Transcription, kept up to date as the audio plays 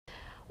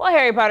Well,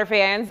 Harry Potter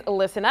fans,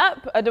 listen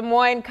up. A Des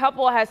Moines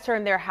couple has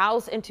turned their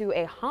house into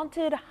a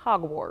haunted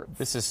Hogwarts.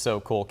 This is so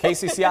cool.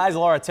 KCCI's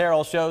Laura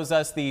Terrell shows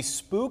us the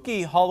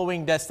spooky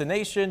Halloween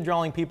destination,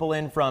 drawing people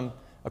in from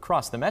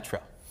across the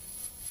metro.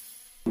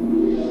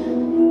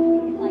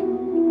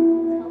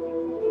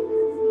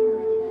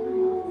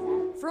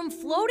 From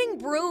floating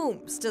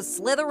brooms to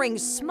slithering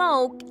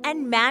smoke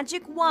and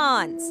magic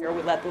wands. Or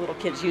we let the little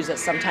kids use it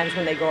sometimes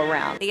when they go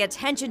around. The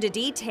attention to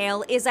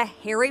detail is a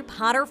Harry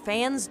Potter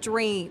fan's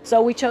dream.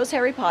 So we chose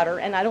Harry Potter,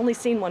 and I'd only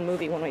seen one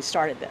movie when we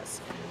started this.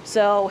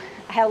 So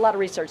I had a lot of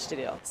research to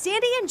do.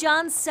 Sandy and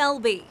John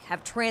Selby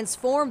have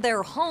transformed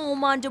their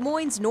home on Des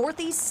Moines'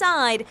 northeast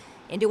side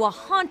into a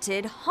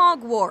haunted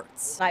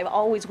Hogwarts. I've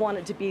always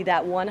wanted to be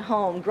that one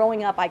home.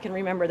 Growing up, I can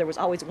remember there was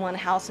always one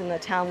house in the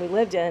town we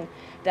lived in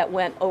that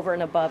went over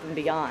and above and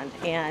beyond,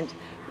 and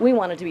we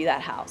wanted to be that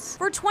house.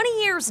 For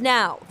 20 years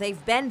now,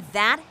 they've been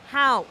that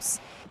house.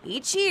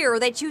 Each year,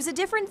 they choose a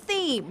different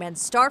theme and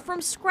start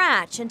from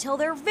scratch until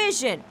their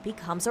vision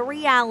becomes a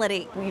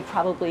reality. We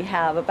probably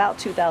have about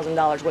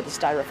 $2,000 worth of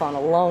styrofoam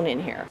alone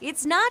in here.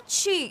 It's not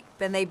cheap,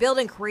 and they build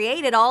and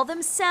create it all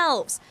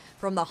themselves,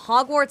 from the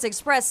Hogwarts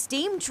Express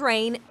steam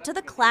train to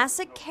the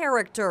classic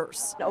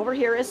characters. Over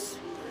here is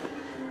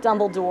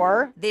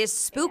Dumbledore. This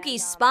spooky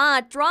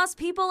spot draws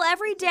people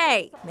every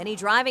day, many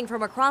driving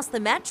from across the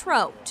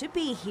metro to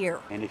be here.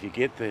 And if you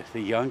get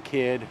the young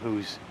kid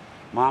whose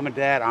mom and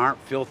dad aren't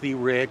filthy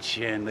rich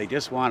and they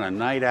just want a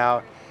night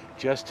out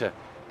just to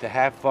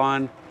have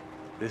fun,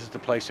 this is the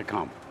place to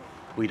come.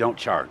 We don't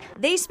charge.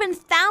 They spend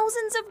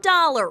thousands of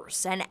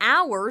dollars and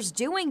hours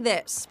doing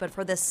this, but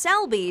for the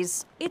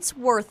Selbys, it's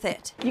worth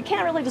it. You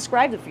can't really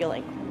describe the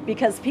feeling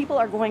because people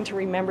are going to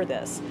remember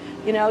this.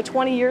 You know,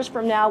 20 years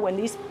from now, when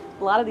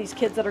a lot of these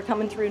kids that are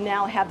coming through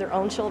now have their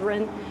own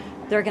children,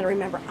 they're going to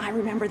remember, I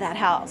remember that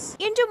house.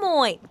 In Des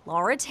Moines,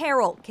 Laura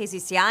Terrell,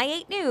 KCCI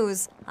 8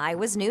 News,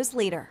 Iowa's news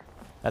leader.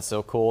 That's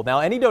so cool. Now,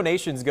 any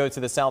donations go to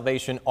the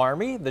Salvation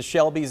Army. The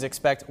Shelbys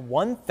expect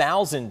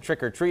 1,000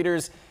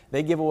 trick-or-treaters.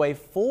 They give away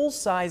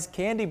full-size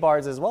candy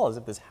bars as well, as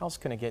if this house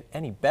couldn't get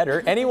any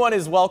better. Anyone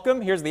is welcome.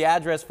 Here's the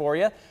address for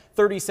you.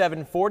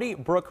 3740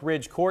 Brook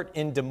Ridge Court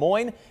in Des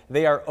Moines.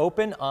 They are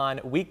open on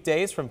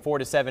weekdays from 4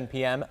 to 7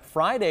 p.m.,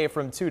 Friday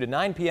from 2 to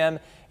 9 p.m.,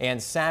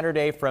 and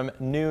Saturday from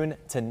noon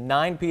to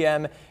 9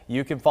 p.m.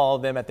 You can follow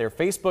them at their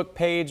Facebook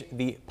page,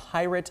 The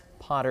Pirate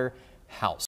Potter House.